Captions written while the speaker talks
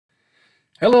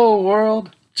Hello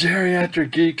world,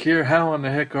 Geriatric Geek here. How in the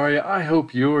heck are you? I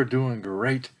hope you're doing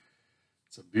great.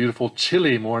 It's a beautiful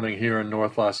chilly morning here in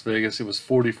North Las Vegas. It was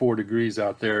 44 degrees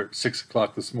out there at 6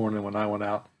 o'clock this morning when I went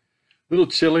out. A little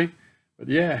chilly, but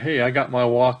yeah, hey, I got my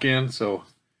walk in, so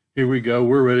here we go.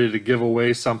 We're ready to give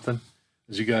away something.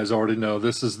 As you guys already know,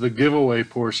 this is the giveaway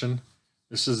portion.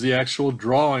 This is the actual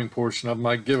drawing portion of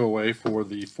my giveaway for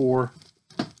the 4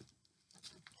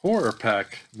 horror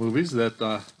pack movies that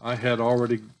I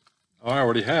already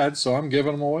had, so I'm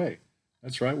giving them away.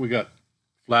 That's right. We got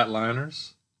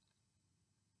Flatliners,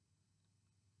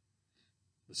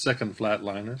 the second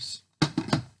Flatliners,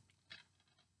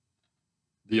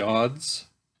 The Odds.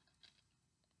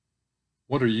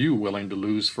 What are you willing to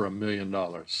lose for $1 million?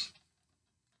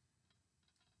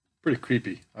 Pretty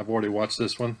creepy. I've already watched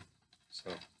this one,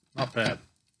 so not bad.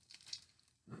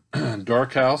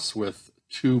 Dark House with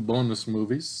 2 bonus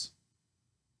movies.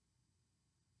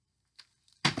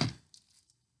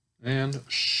 And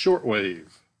Shortwave.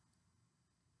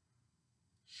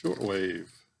 Shortwave.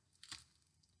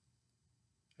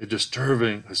 A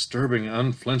disturbing,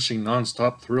 unflinching,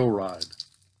 non-stop thrill ride.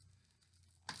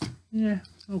 Yeah,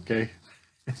 okay.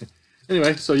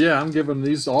 Anyway, so yeah, I'm giving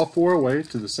these all 4 away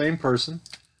to the same person.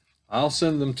 I'll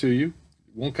send them to you.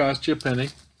 It won't cost you a penny.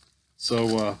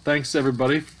 So thanks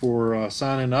everybody for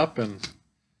signing up and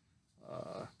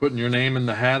putting your name in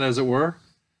the hat, as it were.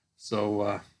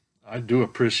 So I do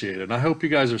appreciate it. And I hope you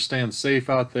guys are staying safe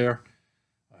out there.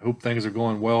 I hope things are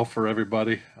going well for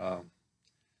everybody.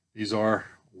 These are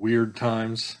weird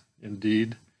times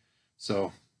indeed.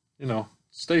 So, you know,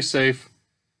 stay safe.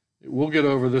 We'll get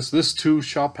over this. This too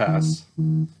shall pass.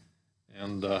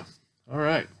 And all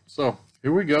right. So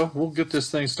here we go. We'll get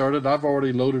this thing started. I've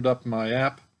already loaded up my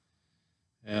app.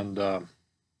 And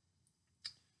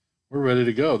we're ready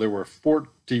to go. There were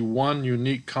 41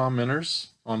 unique commenters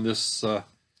on this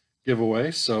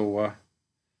giveaway. So,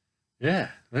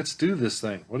 yeah, let's do this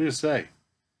thing. What do you say?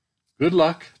 Good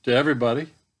luck to everybody.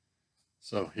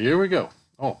 So here we go.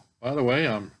 Oh, by the way,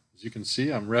 as you can see,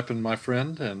 I'm repping my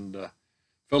friend and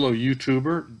fellow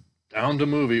YouTuber, Down to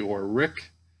Movie, or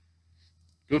Rick.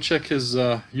 Go check his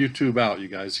YouTube out, you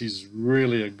guys. He's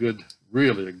really a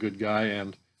good guy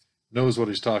and knows what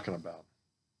he's talking about.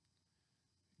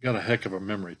 Got a heck of a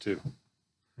memory too.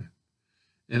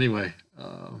 Anyway,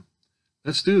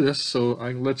 let's do this. So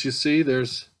I can let you see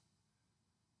there's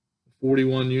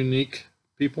 41 unique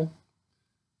people.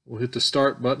 We'll hit the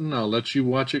start button. I'll let you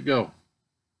watch it go.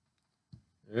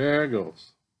 There it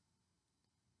goes.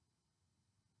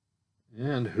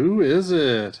 And who is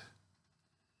it?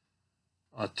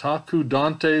 Otaku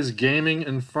Dante's Gaming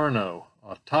Inferno.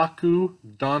 Otaku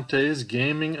Dante's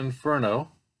Gaming Inferno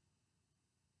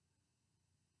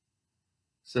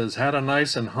says, had a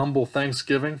nice and humble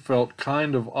Thanksgiving, felt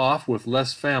kind of off with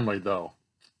less family though.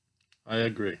 I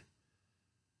agree.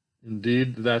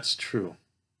 Indeed, that's true.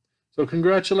 So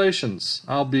congratulations.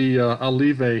 I'll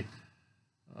leave a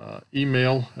my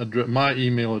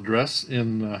email address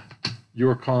in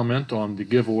your comment on the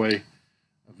giveaway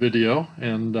video,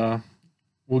 and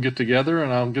we'll get together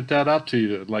and I'll get that out to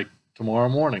you like tomorrow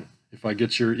morning if I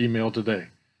get your email today.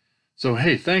 So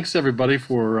hey, thanks everybody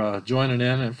for joining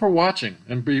in and for watching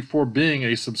and for being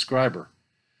a subscriber.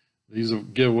 These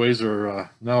giveaways are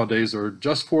nowadays are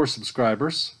just for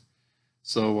subscribers.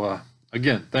 So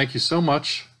again, thank you so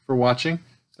much for watching.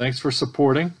 Thanks for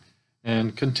supporting,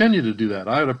 and continue to do that.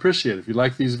 I would appreciate it. If you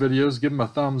like these videos, give them a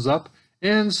thumbs up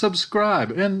and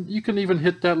subscribe. And you can even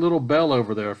hit that little bell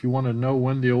over there if you want to know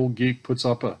when the old geek puts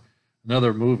up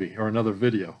another movie or another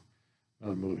video.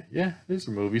 Another movie. Yeah, these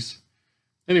are movies.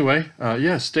 Anyway,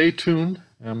 yeah, stay tuned.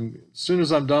 As soon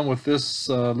as I'm done with this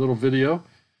little video,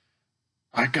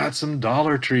 I got some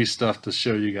Dollar Tree stuff to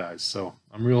show you guys. So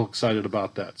I'm real excited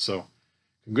about that. So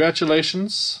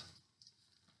congratulations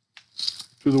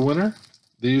to the winner.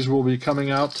 These will be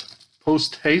coming out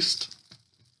post-haste.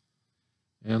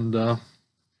 And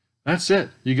that's it.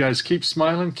 You guys keep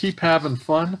smiling, keep having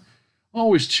fun.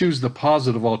 Always choose the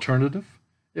positive alternative.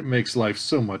 It makes life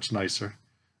so much nicer.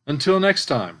 Until next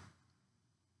time.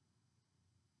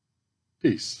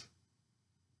 Peace.